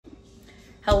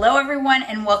Hello everyone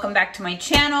and welcome back to my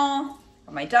channel.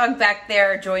 My dog back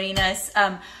there joining us.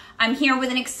 I'm here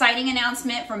with an exciting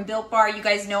announcement from Built Bar. You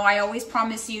guys know I always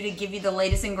promise you to give you the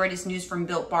latest and greatest news from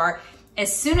Built Bar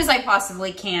as soon as I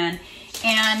possibly can.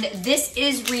 And this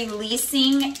is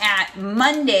releasing at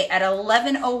Monday at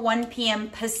 11:01 p.m.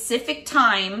 Pacific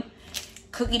time.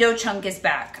 Cookie dough chunk is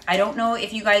back. I don't know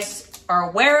if you guys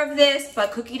are aware of this,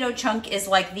 but cookie dough chunk is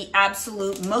like the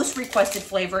absolute most requested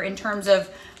flavor in terms of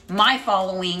my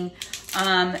following.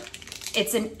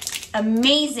 It's an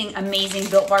amazing, amazing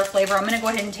Built Bar flavor. I'm gonna go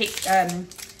ahead and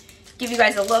give you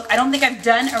guys a look. I don't think I've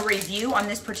done a review on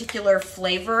this particular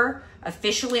flavor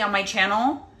officially on my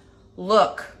channel.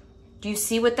 Look, do you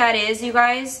see what that is, you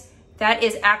guys? That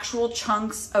is actual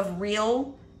chunks of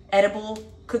real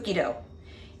edible cookie dough.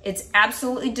 It's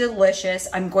absolutely delicious.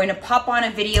 I'm going to pop on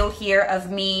a video here of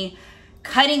me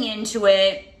cutting into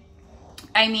it.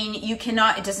 I mean,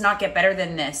 it does not get better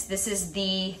than this. This is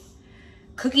the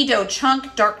cookie dough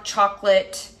chunk dark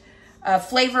chocolate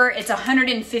flavor. It's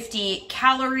 150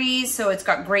 calories, so it's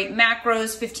got great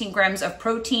macros, 15 grams of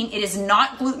protein. It is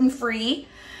not gluten-free,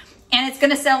 and it's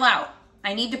gonna sell out.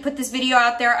 I need to put this video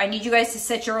out there. I need you guys to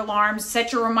set your alarms,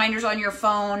 set your reminders on your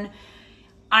phone.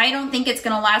 I don't think it's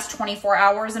gonna last 24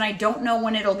 hours, and I don't know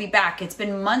when it'll be back. It's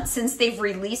been months since they've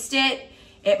released it.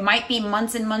 It might be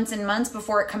months and months and months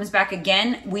before it comes back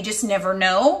again. We just never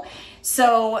know.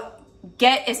 So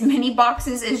get as many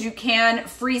boxes as you can.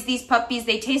 Freeze these puppies.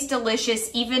 They taste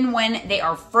delicious even when they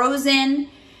are frozen.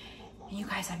 And you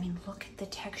guys, I mean, look at the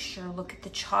texture. Look at the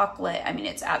chocolate. I mean,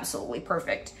 it's absolutely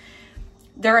perfect.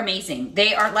 They're amazing.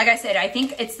 They are, like I said, I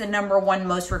think it's the #1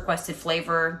 most requested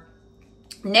flavor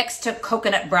next to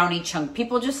coconut brownie chunk.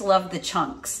 People just love the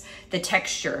chunks, the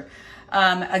texture.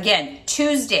 Again,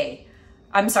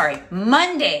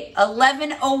 Monday,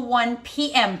 11:01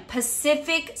 p.m.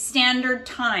 Pacific Standard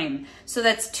Time. So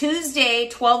that's Tuesday,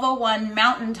 12:01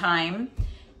 Mountain Time.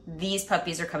 These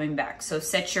puppies are coming back. So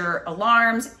set your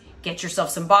alarms, get yourself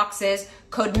some boxes.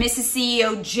 Code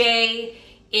Mrsceoj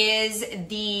is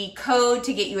the code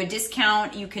to get you a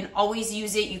discount. You can always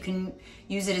use it. You can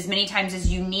use it as many times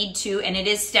as you need to, and it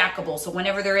is stackable. So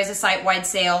whenever there is a site-wide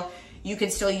sale, you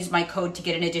can still use my code to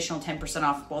get an additional 10%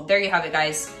 off. Well, there you have it,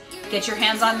 guys. Get your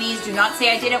hands on these. Do not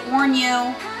say I didn't warn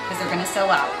you, because they're gonna sell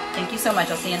out. Thank you so much.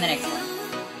 I'll see you in the next one.